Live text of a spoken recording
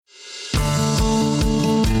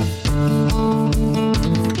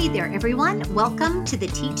everyone. Welcome to the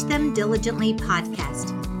Teach Them Diligently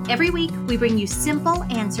podcast. Every week, we bring you simple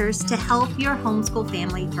answers to help your homeschool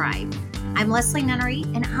family thrive. I'm Leslie Nunnery,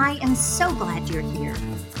 and I am so glad you're here.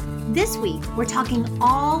 This week, we're talking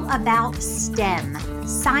all about STEM,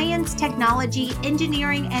 science, technology,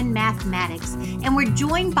 engineering, and mathematics. And we're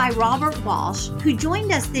joined by Robert Walsh, who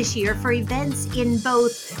joined us this year for events in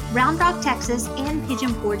both Round Rock, Texas, and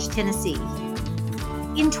Pigeon Forge, Tennessee.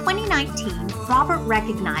 In 2019, Robert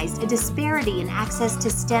recognized a disparity in access to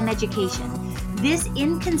STEM education. This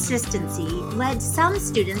inconsistency led some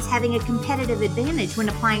students having a competitive advantage when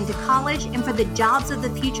applying to college and for the jobs of the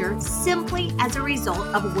future simply as a result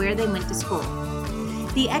of where they went to school.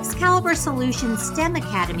 The Excalibur Solutions STEM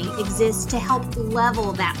Academy exists to help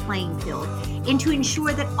level that playing field and to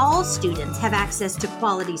ensure that all students have access to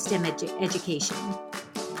quality STEM education.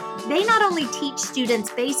 They not only teach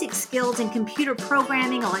students basic skills in computer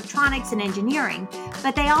programming, electronics, and engineering,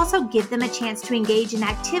 but they also give them a chance to engage in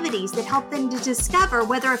activities that help them to discover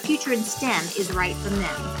whether a future in STEM is right for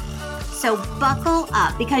them. So buckle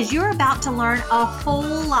up, because you're about to learn a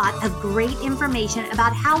whole lot of great information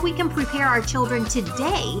about how we can prepare our children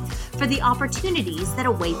today for the opportunities that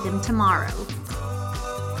await them tomorrow.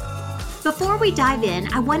 Before we dive in,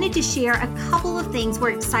 I wanted to share a couple of things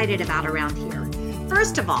we're excited about around here.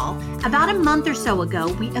 First of all, about a month or so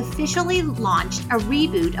ago, we officially launched a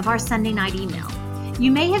reboot of our Sunday night email.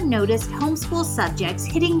 You may have noticed homeschool subjects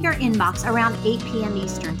hitting your inbox around 8 p.m.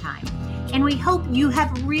 Eastern Time, and we hope you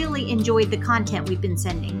have really enjoyed the content we've been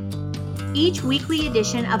sending. Each weekly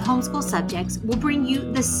edition of Homeschool Subjects will bring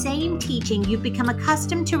you the same teaching you've become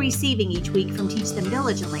accustomed to receiving each week from Teach Them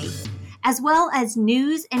Diligently, as well as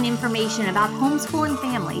news and information about homeschooling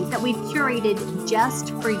families that we've curated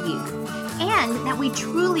just for you, and that we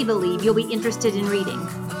truly believe you'll be interested in reading.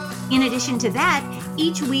 In addition to that,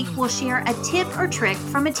 each week we'll share a tip or trick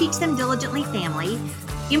from a Teach Them Diligently family,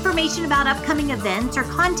 information about upcoming events or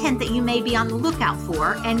content that you may be on the lookout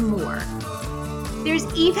for, and more.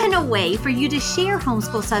 There's even a way for you to share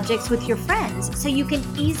homeschool subjects with your friends so you can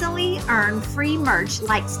easily earn free merch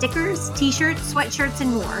like stickers, t-shirts, sweatshirts,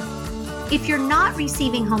 and more. If you're not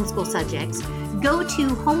receiving homeschool subjects, go to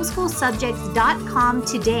homeschoolsubjects.com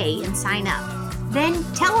today and sign up. Then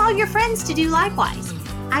tell all your friends to do likewise.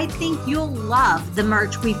 I think you'll love the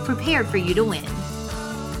merch we've prepared for you to win.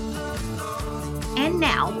 And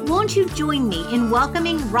now, won't you join me in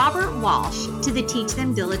welcoming Robert Walsh to the Teach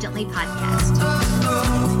Them Diligently podcast.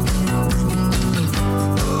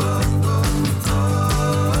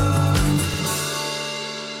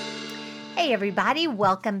 Hey everybody,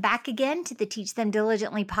 welcome back again to the Teach Them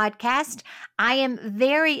Diligently podcast. I am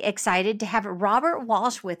very excited to have Robert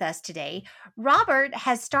Walsh with us today. Robert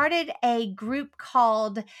has started a group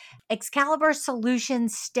called Excalibur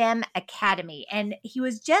Solutions STEM Academy, and he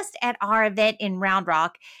was just at our event in Round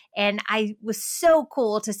Rock, and I was so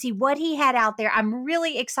cool to see what he had out there. I'm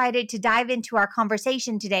really excited to dive into our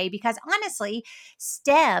conversation today because honestly,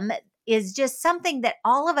 STEM is just something that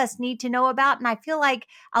all of us need to know about, and I feel like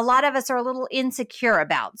a lot of us are a little insecure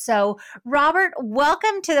about. So, Robert,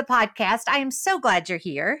 welcome to the podcast. I am so glad you're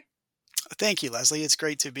here. Thank you, Leslie. It's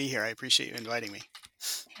great to be here. I appreciate you inviting me.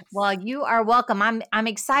 Well, you are welcome. I'm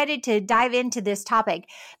excited to dive into this topic.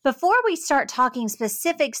 Before we start talking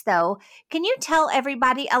specifics, though, can you tell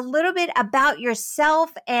everybody a little bit about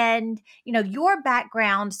yourself and, your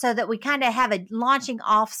background so that we kind of have a launching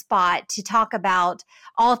off spot to talk about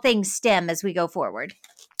all things STEM as we go forward?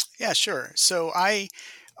 Yeah, sure. So I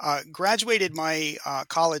graduated my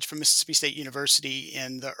college from Mississippi State University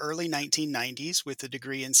in the early 1990s with a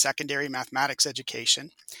degree in secondary mathematics education.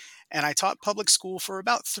 And I taught public school for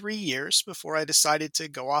about 3 years before I decided to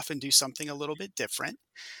go off and do something a little bit different.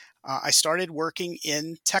 I started working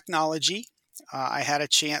in technology. I had a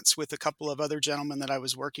chance with a couple of other gentlemen that I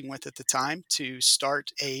was working with at the time to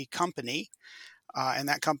start a company. And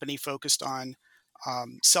that company focused on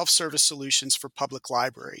self-service solutions for public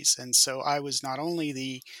libraries. And so I was not only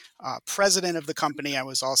the president of the company, I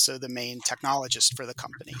was also the main technologist for the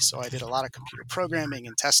company. So I did a lot of computer programming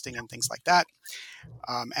and testing and things like that.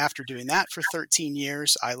 After doing that for 13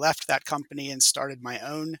 years, I left that company and started my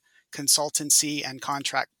own consultancy and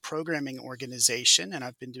contract programming organization. And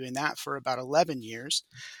I've been doing that for about 11 years.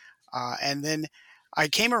 And then I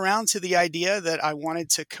came around to the idea that I wanted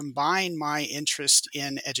to combine my interest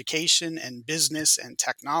in education and business and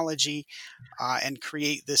technology and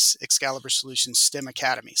create this Excalibur Solutions STEM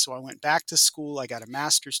Academy. So I went back to school. I got a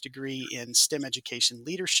master's degree in STEM education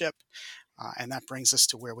leadership, and that brings us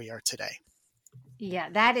to where we are today. Yeah,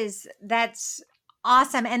 that's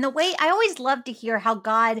Awesome. And the way I always love to hear how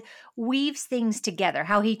God weaves things together,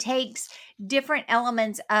 how he takes different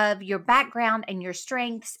elements of your background and your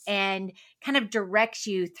strengths and kind of directs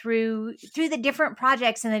you through the different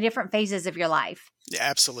projects and the different phases of your life. Yeah,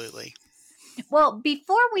 absolutely. Well,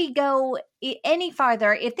 before we go any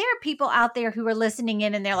farther, if there are people out there who are listening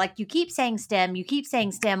in and they're like, you keep saying STEM, you keep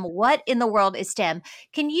saying STEM, what in the world is STEM?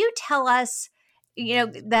 Can you tell us,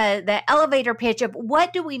 the elevator pitch of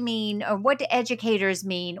what do we mean or what do educators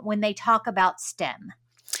mean when they talk about STEM?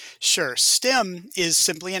 Sure. STEM is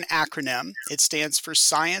simply an acronym. It stands for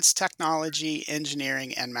science, technology,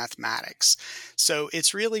 engineering, and mathematics. So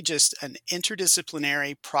it's really just an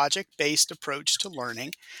interdisciplinary project based approach to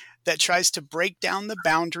learning that tries to break down the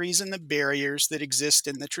boundaries and the barriers that exist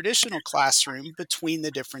in the traditional classroom between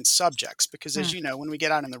the different subjects. Because, as Mm, you know, when we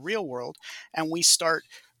get out in the real world and we start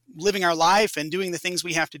living our life and doing the things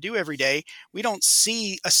we have to do every day, we don't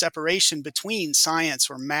see a separation between science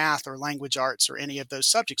or math or language arts or any of those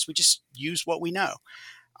subjects. We just use what we know.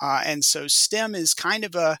 And so STEM is kind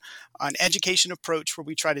of an education approach where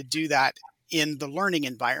we try to do that in the learning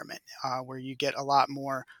environment, where you get a lot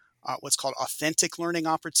more what's called authentic learning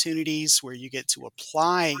opportunities, where you get to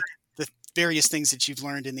apply the various things that you've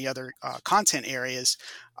learned in the other content areas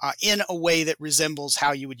in a way that resembles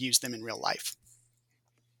how you would use them in real life.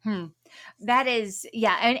 hmm. That is,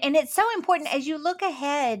 yeah. And it's so important as you look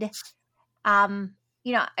ahead,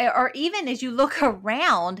 or even as you look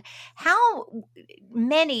around, how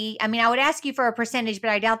many, I mean, I would ask you for a percentage, but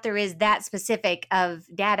I doubt there is that specific of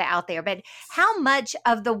data out there. But how much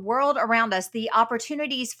of the world around us, the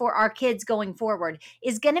opportunities for our kids going forward,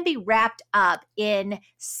 is going to be wrapped up in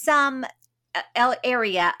some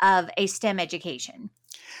area of a STEM education?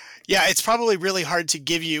 Yeah, it's probably really hard to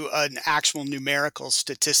give you an actual numerical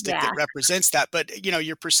statistic that Yeah. represents that, but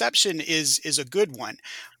your perception is a good one.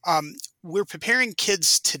 We're preparing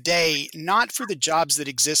kids today not for the jobs that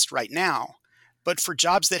exist right now, but for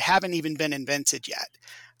jobs that haven't even been invented yet.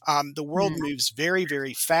 The world Mm, moves very,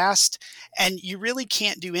 very fast, and you really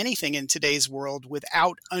can't do anything in today's world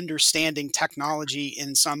without understanding technology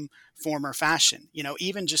in some form or fashion.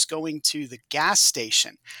 Even just going to the gas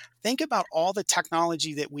station, think about all the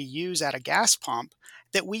technology that we use at a gas pump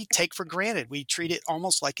that we take for granted. We treat it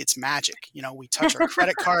almost like it's magic. We touch our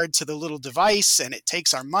credit card to the little device and it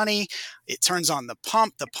takes our money. It turns on the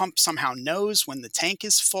pump. The pump somehow knows when the tank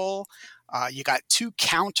is full. You got two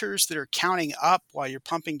counters that are counting up while you're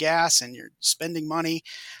pumping gas and you're spending money,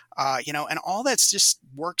 and all that's just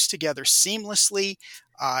works together seamlessly.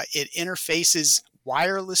 It interfaces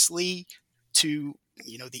wirelessly to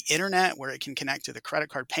the internet where it can connect to the credit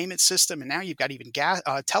card payment system, and now you've got even gas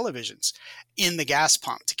televisions in the gas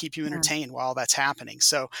pump to keep you mm. entertained while that's happening.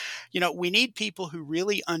 So we need people who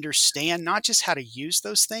really understand not just how to use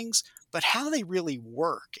those things, but how they really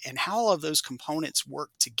work and how all of those components work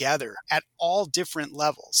together at all different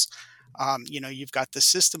levels. You've got the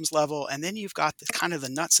systems level, and then you've got the kind of the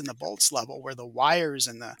nuts and the bolts level where the wires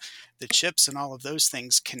and the chips and all of those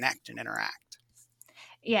things connect and interact.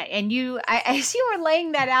 Yeah, and as you were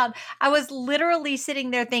laying that out, I was literally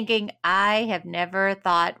sitting there thinking, I have never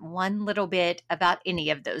thought one little bit about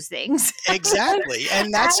any of those things. Exactly.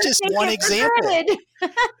 And I that's just take one it for example. granted.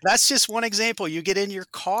 That's just one example. You get in your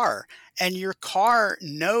car and your car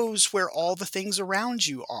knows where all the things around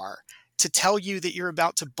you are to tell you that you're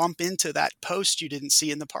about to bump into that post you didn't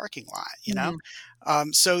see in the parking lot.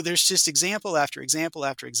 Mhm. So there's just example after example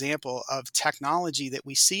after example of technology that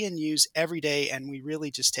we see and use every day, and we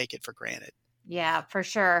really just take it for granted. Yeah, for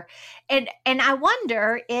sure. And I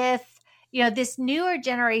wonder if, this newer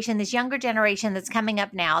generation, this younger generation that's coming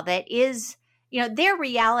up now that is, their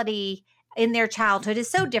reality in their childhood is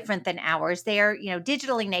so different than ours. They're,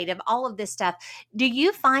 digitally native, all of this stuff. Do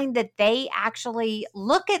you find that they actually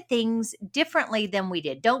look at things differently than we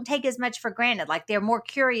did? Don't take as much for granted, like they're more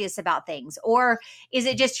curious about things, or is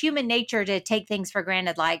it just human nature to take things for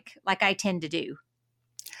granted like I tend to do?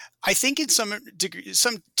 I think in some degree,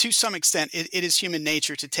 to some extent, it is human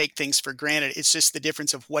nature to take things for granted. It's just the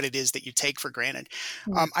difference of what it is that you take for granted.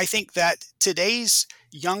 Mm, I think that today's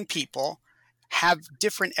young people have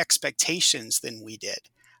different expectations than we did.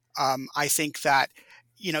 I think that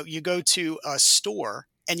you go to a store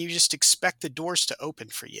and you just expect the doors to open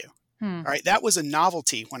for you. hmm. All right, that was a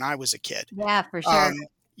novelty when I was a kid. Yeah, for um, sure.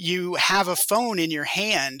 you have a phone in your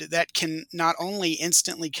hand that can not only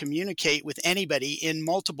instantly communicate with anybody in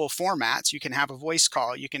multiple formats. You can have a voice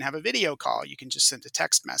call, you can have a video call, you can just send a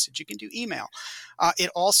text message, you can do email. It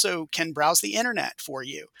also can browse the internet for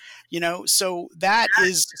you. So that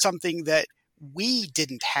is something that we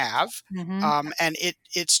didn't have. Hmm. And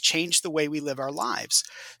it's changed the way we live our lives.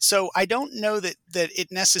 So I don't know that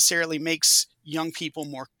it necessarily makes young people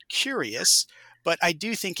more curious, but I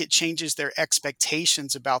do think it changes their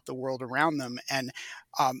expectations about the world around them, and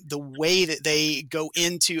the way that they go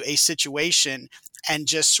into a situation and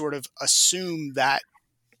just sort of assume that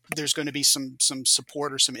there's going to be some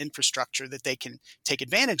support or some infrastructure that they can take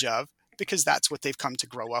advantage of, because that's what they've come to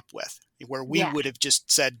grow up with. Where we Yeah. would have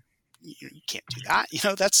just said, you can't do that.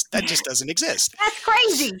 That just doesn't exist. That's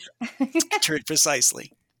crazy. True,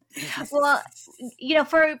 precisely. Well,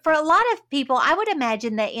 for a lot of people, I would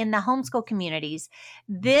imagine that in the homeschool communities,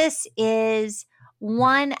 this is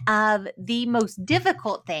one of the most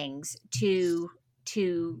difficult things to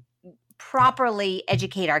properly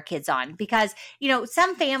educate our kids on, because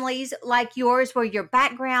some families like yours, where your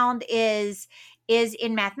background is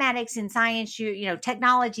in mathematics and science,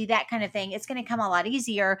 technology, that kind of thing, it's going to come a lot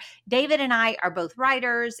easier. David and I are both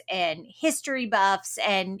writers and history buffs,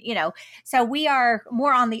 and so we are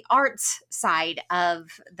more on the arts side of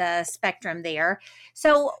the spectrum there.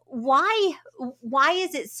 So why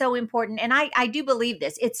is it so important? And I do believe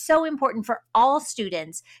this, it's so important for all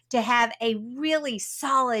students to have a really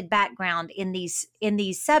solid background in these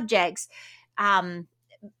subjects.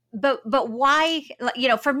 But why,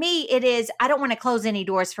 for me, it is, I don't want to close any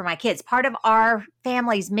doors for my kids. Part of our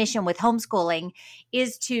family's mission with homeschooling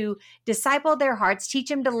is to disciple their hearts, teach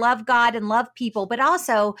them to love God and love people, but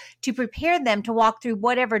also to prepare them to walk through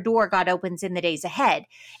whatever door God opens in the days ahead.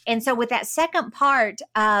 And so with that second part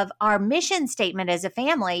of our mission statement as a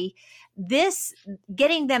family, this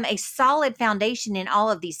getting them a solid foundation in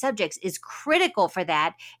all of these subjects is critical for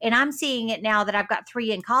that. And I'm seeing it now that I've got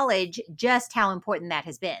 3 in college, just how important that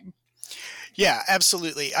has been. Yeah,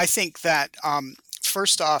 absolutely. I think that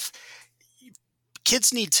first off,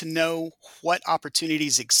 kids need to know what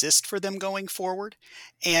opportunities exist for them going forward.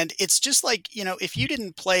 And it's just like, if you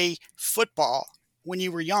didn't play football when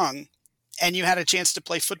you were young and you had a chance to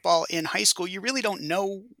play football in high school, you really don't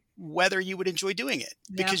know whether you would enjoy doing it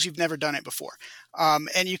Yeah. because you've never done it before.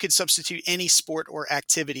 And you could substitute any sport or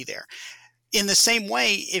activity there. In the same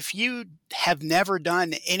way, if you have never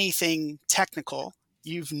done anything technical,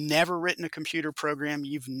 you've never written a computer program,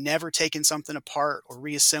 you've never taken something apart or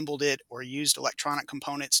reassembled it or used electronic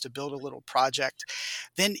components to build a little project,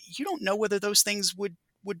 then you don't know whether those things would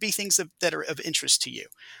be things that are of interest to you.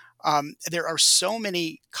 There are so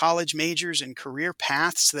many college majors and career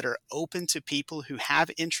paths that are open to people who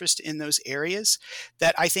have interest in those areas,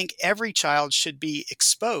 that I think every child should be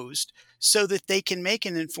exposed so that they can make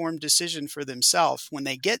an informed decision for themselves when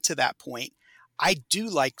they get to that point. I do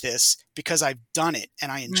like this because I've done it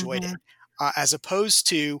and I enjoyed it, Hmm. as opposed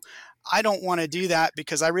to, I don't want to do that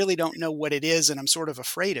because I really don't know what it is and I'm sort of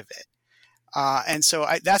afraid of it. And so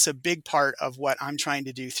that's a big part of what I'm trying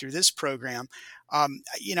to do through this program.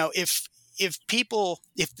 If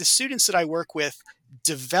the students that I work with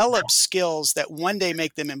develop skills that one day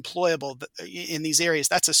make them employable in these areas,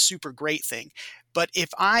 that's a super great thing. But if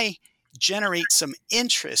I generate some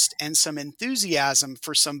interest and some enthusiasm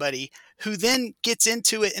for somebody who then gets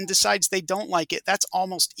into it and decides they don't like it, that's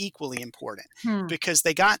almost equally important, Hmm. because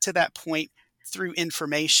they got to that point through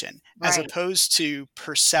information as Right. opposed to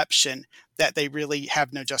perception that they really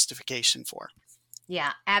have no justification for.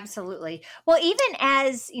 Yeah, absolutely. Well, even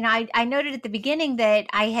as I noted at the beginning that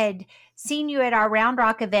I had seen you at our Round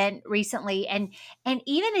Rock event recently, and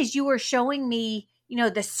even as you were showing me,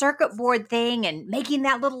 the circuit board thing and making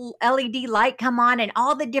that little LED light come on and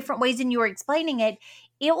all the different ways, and you were explaining it,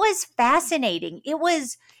 it was fascinating. It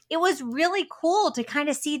was really cool to kind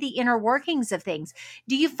of see the inner workings of things.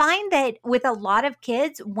 Do you find that with a lot of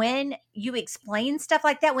kids, when you explain stuff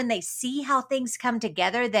like that, when they see how things come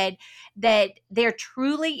together, that they're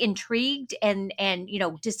truly intrigued and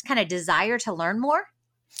just kind of desire to learn more?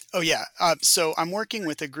 Oh yeah. So I'm working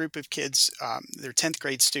with a group of kids. They're 10th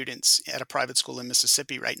grade students at a private school in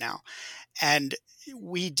Mississippi right now, and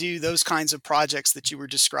we do those kinds of projects that you were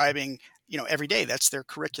describing. Every day. That's their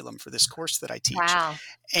curriculum for this course that I teach, Wow.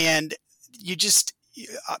 and you just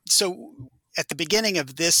so at the beginning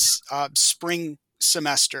of this spring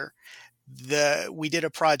semester, we did a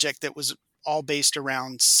project that was all based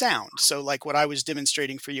around sound. So like what I was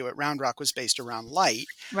demonstrating for you at Round Rock was based around light.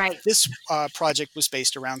 Right. This project was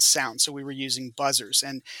based around sound. So we were using buzzers.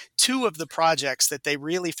 And 2 of the projects that they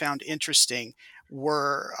really found interesting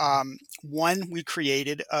were, one, we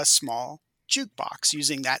created a small jukebox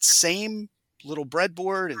using that same little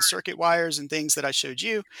breadboard and circuit wires and things that I showed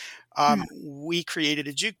you. Hmm. We created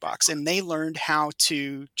a jukebox, and they learned how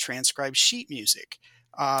to transcribe sheet music,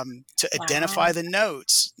 to Wow. identify the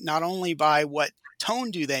notes, not only by what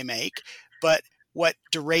tone do they make, but what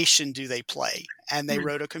duration do they play? And they Hmm.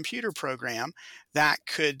 wrote a computer program that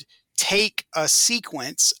could take a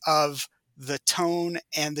sequence of the tone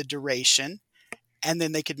and the duration, and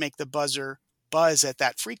then they could make the buzzer buzz at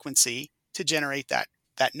that frequency to generate that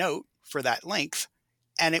note for that length,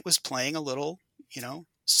 and it was playing a little,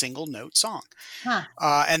 single note song. Huh.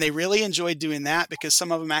 And they really enjoyed doing that because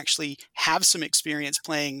some of them actually have some experience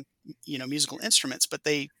playing, musical instruments, but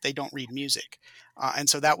they don't read music. And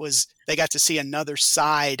so they got to see another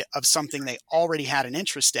side of something they already had an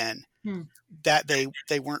interest in Hmm. that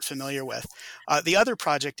they weren't familiar with. The other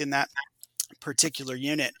project in that particular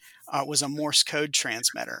unit was a Morse code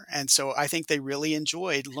transmitter. And so I think they really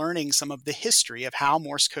enjoyed learning some of the history of how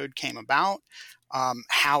Morse code came about,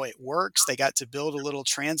 how it works. They got to build a little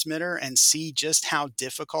transmitter and see just how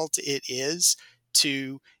difficult it is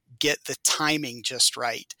to get the timing just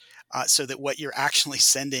right, so that what you're actually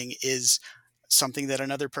sending is something that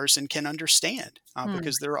another person can understand, Hmm.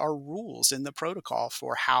 because there are rules in the protocol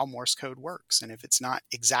for how Morse code works. And if it's not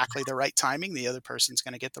exactly the right timing, the other person's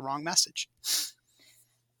going to get the wrong message.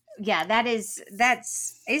 Yeah, that's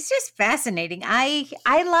it's just fascinating. I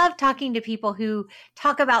love talking to people who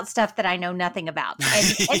talk about stuff that I know nothing about.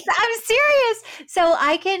 And I'm serious. So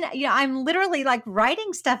I can, I'm literally like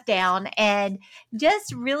writing stuff down, and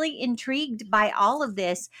just really intrigued by all of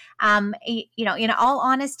this. In all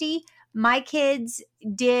honesty, my kids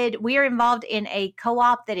we are involved in a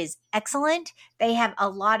co-op that is excellent. They have a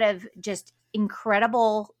lot of just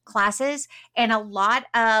incredible classes, and a lot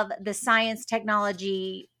of the science,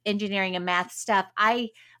 technology, engineering, and math stuff I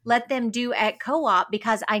let them do at co-op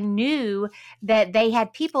because I knew that they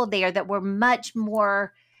had people there that were much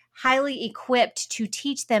more highly equipped to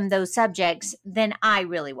teach them those subjects than I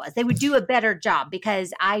really was. They would do a better job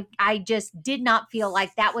because I just did not feel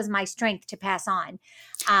like that was my strength to pass on.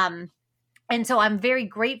 And so I'm very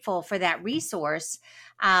grateful for that resource.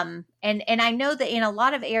 And I know that in a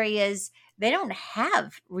lot of areas they don't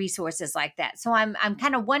have resources like that. So I'm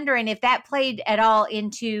kind of wondering if that played at all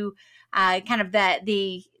into kind of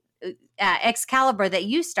the Excalibur that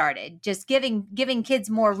you started, just giving kids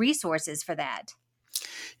more resources for that.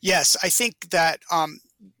 Yes, I think that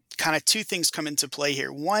kind of two things come into play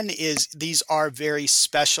here. One is these are very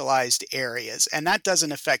specialized areas, and that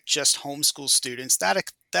doesn't affect just homeschool students.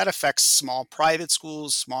 That affects small private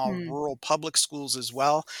schools, small Hmm. rural public schools as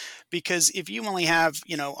well. Because if you only have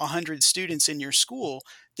 100 students in your school,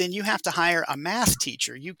 then you have to hire a math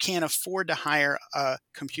teacher. You can't afford to hire a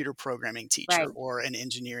computer programming teacher Right. or an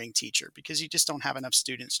engineering teacher because you just don't have enough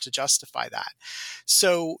students to justify that.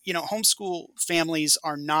 So homeschool families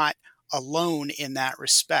are not alone in that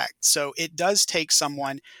respect. So it does take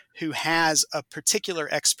someone who has a particular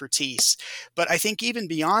expertise. But I think even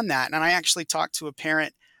beyond that, and I actually talked to a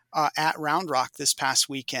parent at Round Rock this past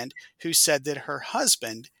weekend who said that her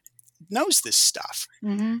husband knows this stuff,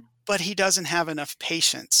 Mm-hmm. but he doesn't have enough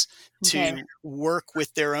patience Okay. to work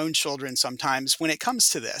with their own children sometimes when it comes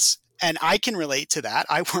to this. And I can relate to that.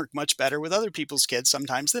 I work much better with other people's kids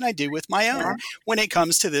sometimes than I do with my Yeah. own when it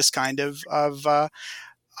comes to this kind of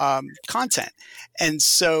content. And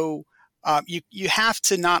so you have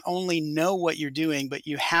to not only know what you're doing, but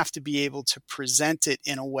you have to be able to present it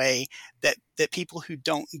in a way that people who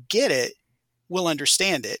don't get it will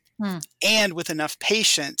understand it, Hmm. and with enough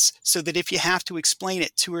patience so that if you have to explain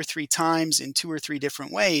it two or three times in two or three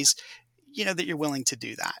different ways, that you're willing to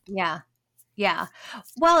do that. Yeah. Yeah.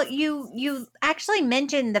 Well, you actually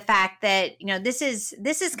mentioned the fact that, this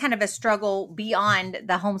is kind of a struggle beyond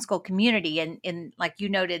the homeschool community, and in, like you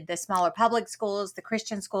noted, the smaller public schools, the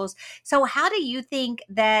Christian schools. So how do you think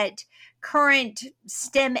that current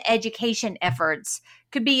STEM education efforts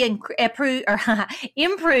could be improved or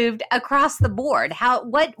improved across the board?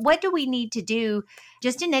 What do we need to do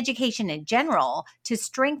just in education in general to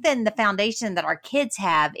strengthen the foundation that our kids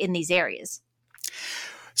have in these areas?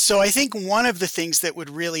 So I think one of the things that would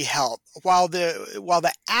really help, while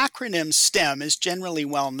the acronym STEM is generally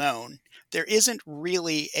well known, there isn't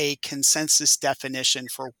really a consensus definition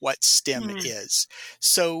for what STEM Hmm. is.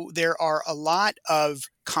 So there are a lot of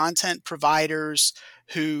content providers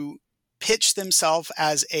who pitch themselves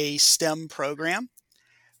as a STEM program,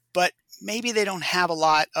 but maybe they don't have a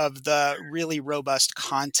lot of the really robust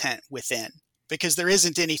content within, because there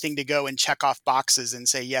isn't anything to go and check off boxes and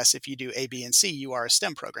say, yes, if you do A, B, and C, you are a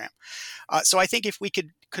STEM program. So I think if we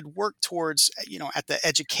could work towards, at the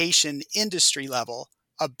education industry level,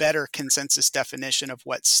 a better consensus definition of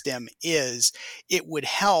what STEM is, it would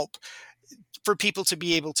help for people to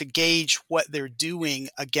be able to gauge what they're doing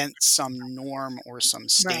against some norm or some Right.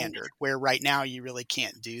 standard, where right now you really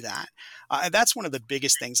can't do that. And that's one of the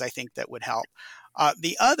biggest things I think that would help.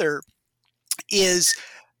 The other is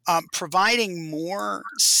providing more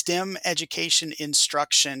STEM education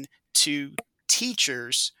instruction to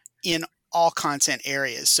teachers in all content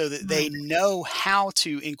areas so that they Mm. know how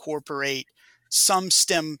to incorporate some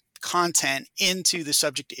STEM content into the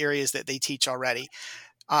subject areas that they teach already.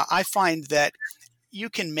 I find that you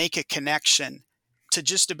can make a connection to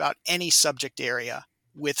just about any subject area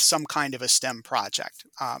with some kind of a STEM project.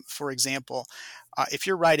 For example, if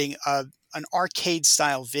you're writing an arcade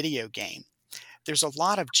style video game, there's a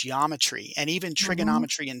lot of geometry and even Mhm.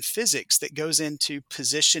 trigonometry and physics that goes into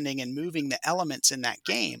positioning and moving the elements in that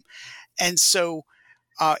game. And so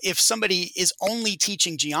if somebody is only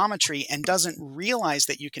teaching geometry and doesn't realize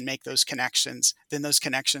that you can make those connections, then those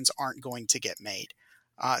connections aren't going to get made.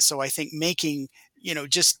 So I think making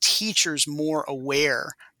just teachers more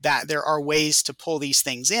aware that there are ways to pull these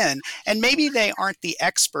things in, and maybe they aren't the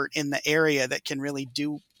expert in the area that can really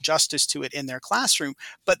do justice to it in their classroom,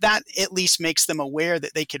 but that at least makes them aware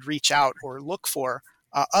that they could reach out or look for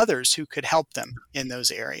others who could help them in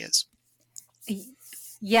those areas. Y-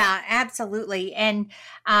 Yeah, absolutely. And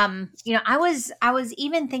I was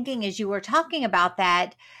even thinking as you were talking about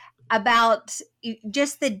that, about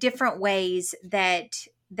just the different ways that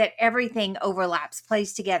everything overlaps,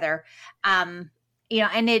 plays together. um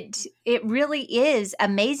and it really is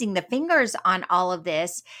amazing, the fingers on all of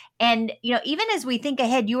this. And even as we think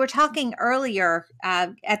ahead, you were talking earlier,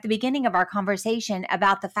 at the beginning of our conversation,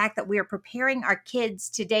 about the fact that we are preparing our kids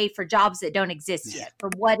today for jobs that don't exist Yeah. yet, for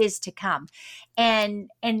what is to come, and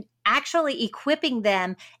actually equipping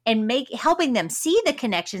them and helping them see the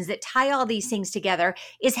connections that tie all these things together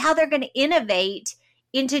is how they're going to innovate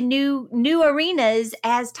into new arenas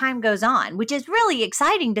as time goes on, which is really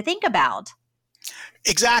exciting to think about.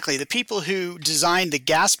 Exactly. The people who designed the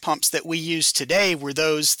gas pumps that we use today were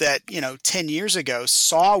those that, 10 years ago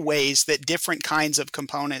saw ways that different kinds of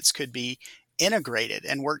components could be integrated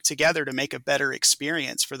and work together to make a better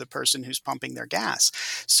experience for the person who's pumping their gas.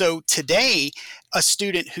 So today, a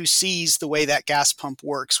student who sees the way that gas pump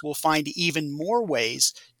works will find even more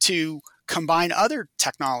ways to combine other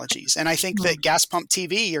technologies. And I think Mm. that gas pump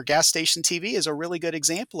TV or gas station TV is a really good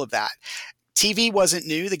example of that. TV wasn't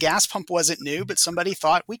new, the gas pump wasn't new, but somebody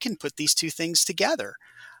thought we can put these two things together.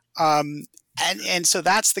 Um, and so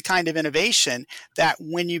that's the kind of innovation that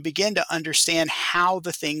when you begin to understand how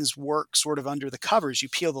the things work sort of under the covers, you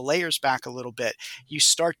peel the layers back a little bit, you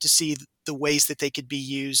start to see the ways that they could be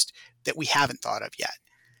used that we haven't thought of yet.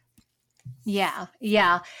 Yeah,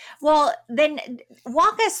 yeah. Well, then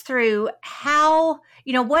walk us through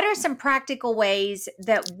what are some practical ways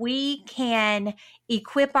that we can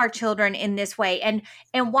equip our children in this way? And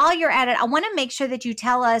while you're at it, I want to make sure that you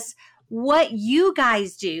tell us what you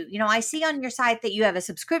guys do. I see on your site that you have a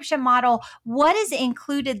subscription model. What is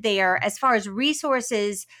included there as far as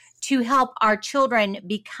resources to help our children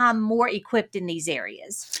become more equipped in these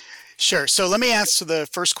areas? Sure. So let me answer the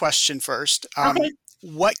first question first. Okay.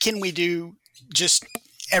 What can we do, just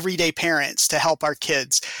everyday parents, to help our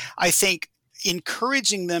kids? I think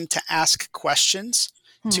encouraging them to ask questions,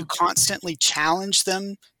 to Hmm. constantly challenge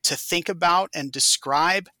them to think about and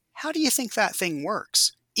describe, how do you think that thing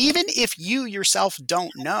works? Even if you yourself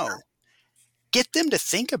don't know, get them to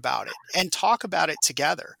think about it and talk about it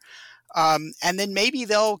together. And then maybe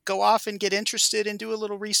they'll go off and get interested and do a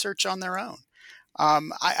little research on their own.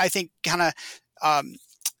 I think kind of um,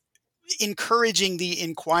 encouraging the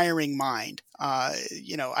inquiring mind.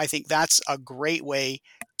 I think that's a great way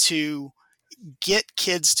to get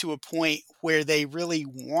kids to a point where they really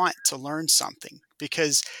want to learn something,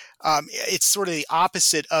 because it's sort of the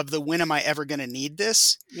opposite of the when am I ever going to need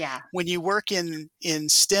this. Yeah. When you work in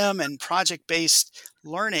STEM and project based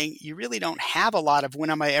learning, you really don't have a lot of when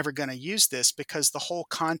am I ever going to use this, because the whole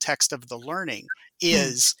context of the learning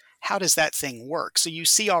Hmm. is how does that thing work? So you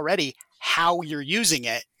see already how you're using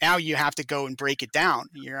it. Now you have to go and break it down.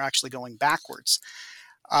 You're actually going backwards.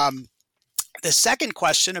 Um, the second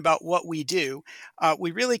question about what we do,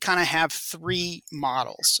 we really kind of have three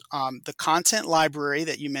models. The content library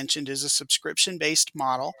that you mentioned is a subscription based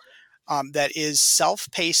model that is self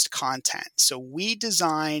paced content. So we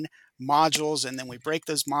design modules and then we break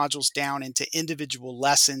those modules down into individual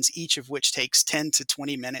lessons, each of which takes 10 to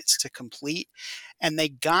 20 minutes to complete. And they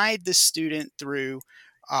guide the student through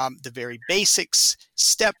the very basics,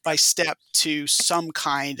 step by step, to some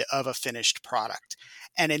kind of a finished product.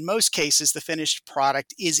 And in most cases, the finished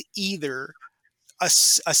product is either a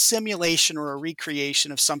simulation or a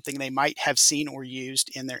recreation of something they might have seen or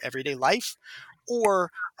used in their everyday life,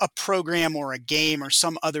 or a program or a game or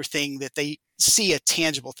some other thing that they see a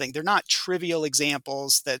tangible thing. They're not trivial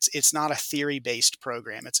examples. It's not a theory-based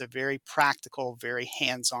program. It's a very practical, very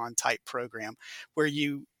hands-on type program where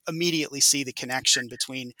you immediately see the connection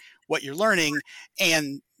between what you're learning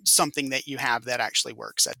and something that you have that actually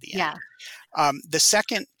works at the end. Yeah. The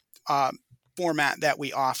second format that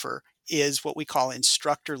we offer is what we call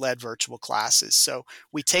instructor-led virtual classes. So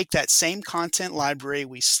we take that same content library,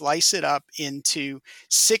 we slice it up into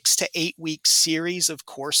 6 to 8 week series of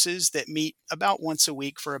courses that meet about once a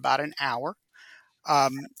week for about an hour.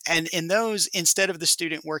 And in those, instead of the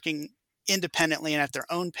student working independently and at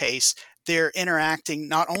their own pace, they're interacting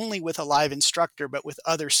not only with a live instructor, but with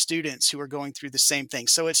other students who are going through the same thing.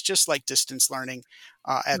 So it's just like distance learning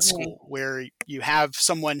at Right. school, where you have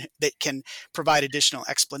someone that can provide additional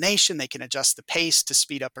explanation. They can adjust the pace to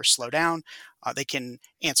speed up or slow down. They can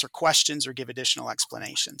answer questions or give additional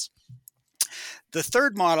explanations. The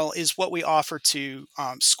third model is what we offer to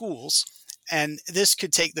schools. And this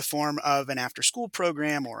could take the form of an after school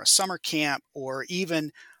program or a summer camp or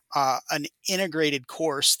even an integrated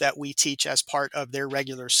course that we teach as part of their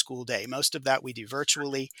regular school day. Most of that we do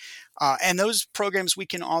virtually. And those programs we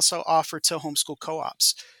can also offer to homeschool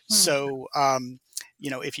co-ops. Hmm. So,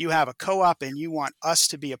 if you have a co-op and you want us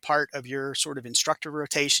to be a part of your sort of instructor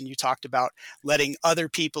rotation, you talked about letting other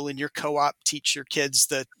people in your co-op teach your kids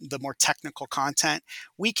the more technical content.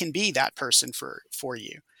 We can be that person for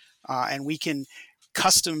you. And we can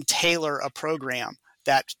custom tailor a program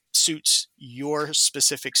that suits your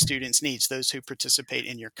specific students' needs. Those who participate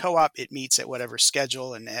in your co-op, it meets at whatever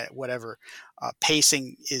schedule and at whatever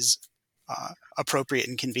pacing is appropriate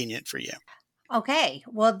and convenient for you. Okay.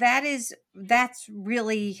 Well, that's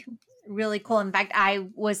really, really cool. In fact, I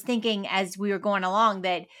was thinking as we were going along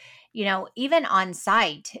that, even on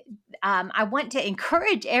site, I want to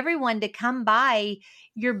encourage everyone to come by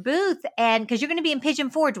your booth, and because you're going to be in Pigeon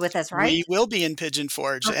Forge with us, right? We will be in Pigeon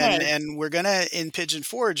Forge, and Okay. and we're gonna in Pigeon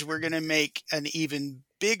Forge, we're gonna make an even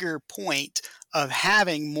bigger point of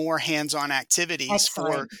having more hands-on activities for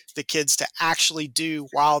Excellent. the kids to actually do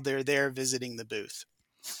while they're there visiting the booth.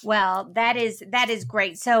 Well, that is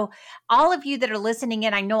great. So, all of you that are listening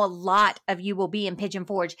in, I know a lot of you will be in Pigeon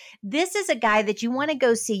Forge. This is a guy that you want to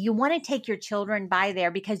go see. You want to take your children by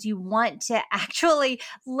there because you want to actually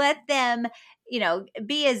let them,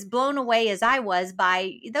 be as blown away as I was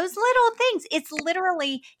by those little things. It's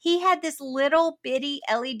literally he had this little bitty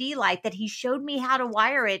LED light that he showed me how to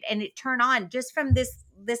wire it, and it turned on just from this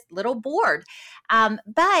little board.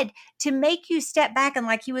 But to make you step back and,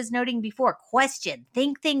 like he was noting before, question,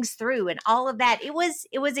 think things through, and all of that, it was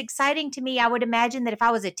exciting to me. I would imagine that if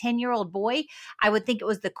I was a 10-year-old boy, I would think it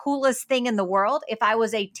was the coolest thing in the world. If I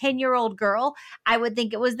was a 10-year-old girl, I would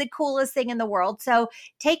think it was the coolest thing in the world. So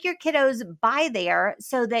take your kiddos by there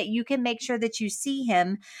so that you can make sure that you see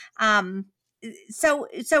him. So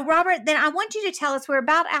Robert, then I want you to tell us, we're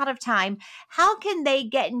about out of time. How can they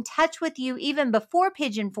get in touch with you even before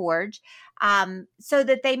Pigeon Forge, so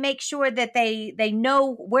that they make sure that they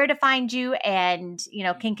know where to find you and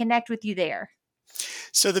can connect with you there?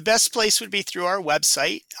 So the best place would be through our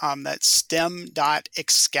website. That's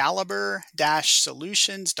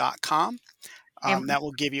stem.excalibur-solutions.com. And That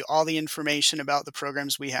will give you all the information about the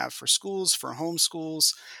programs we have for schools, for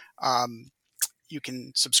homeschools. You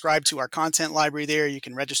can subscribe to our content library there. You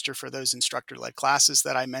can register for those instructor-led classes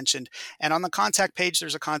that I mentioned. And on the contact page,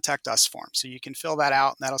 there's a contact us form. So you can fill that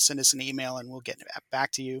out, and that'll send us an email, and we'll get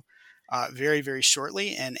back to you very, very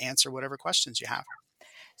shortly and answer whatever questions you have.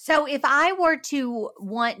 So if I were to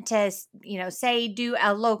want to, say do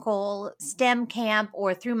a local STEM camp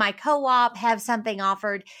or through my co-op have something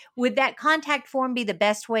offered, would that contact form be the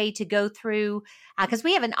best way to go through? Because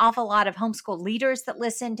we have an awful lot of homeschool leaders that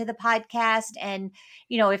listen to the podcast. And,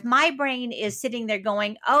 if my brain is sitting there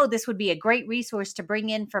going, oh, this would be a great resource to bring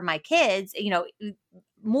in for my kids,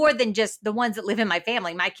 more than just the ones that live in my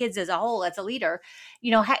family, my kids as a whole, as a leader,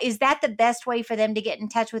 is that the best way for them to get in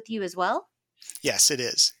touch with you as well? Yes, it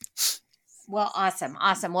is. Well, awesome.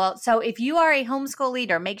 Awesome. Well, so if you are a homeschool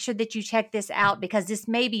leader, make sure that you check this out, because this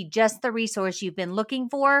may be just the resource you've been looking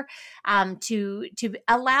for, to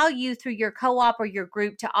allow you through your co-op or your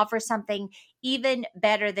group to offer something even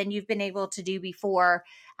better than you've been able to do before,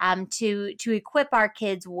 to equip our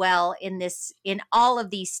kids well in all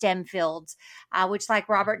of these STEM fields, which, like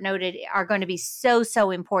Robert noted, are going to be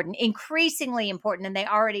so important, increasingly important, and they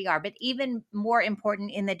already are, but even more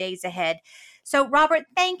important in the days ahead. So, Robert,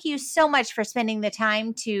 thank you so much for spending the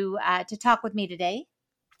time to talk with me today.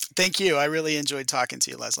 Thank you. I really enjoyed talking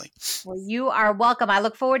to you, Leslie. Well, you are welcome. I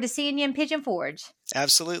look forward to seeing you in Pigeon Forge.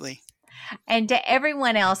 Absolutely. And to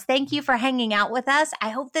everyone else, thank you for hanging out with us. I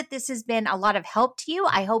hope that this has been a lot of help to you.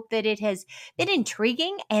 I hope that it has been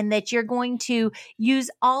intriguing and that you're going to use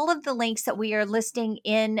all of the links that we are listing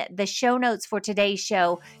in the show notes for today's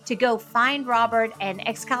show to go find Robert and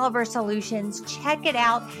Excalibur Solutions. Check it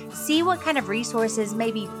out. See what kind of resources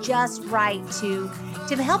may be just right to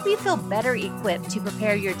help you feel better equipped to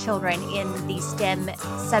prepare your children in these STEM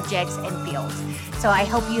subjects and fields. So I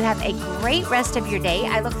hope you have a great rest of your day.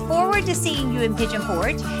 I look forward to seeing you in Pigeon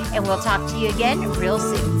Forge, and we'll talk to you again real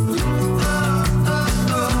soon.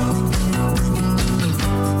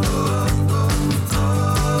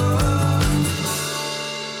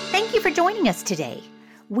 Thank you for joining us today.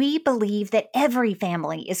 We believe that every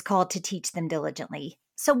family is called to teach them diligently,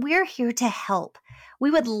 so we're here to help. We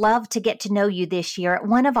would love to get to know you this year at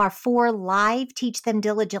one of our 4 live Teach Them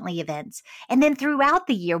Diligently events, and then throughout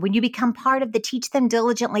the year when you become part of the Teach Them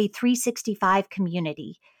Diligently 365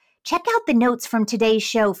 community. Check out the notes from today's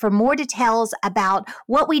show for more details about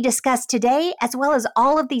what we discussed today, as well as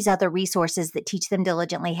all of these other resources that Teach Them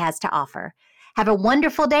Diligently has to offer. Have a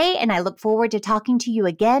wonderful day, and I look forward to talking to you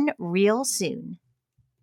again real soon.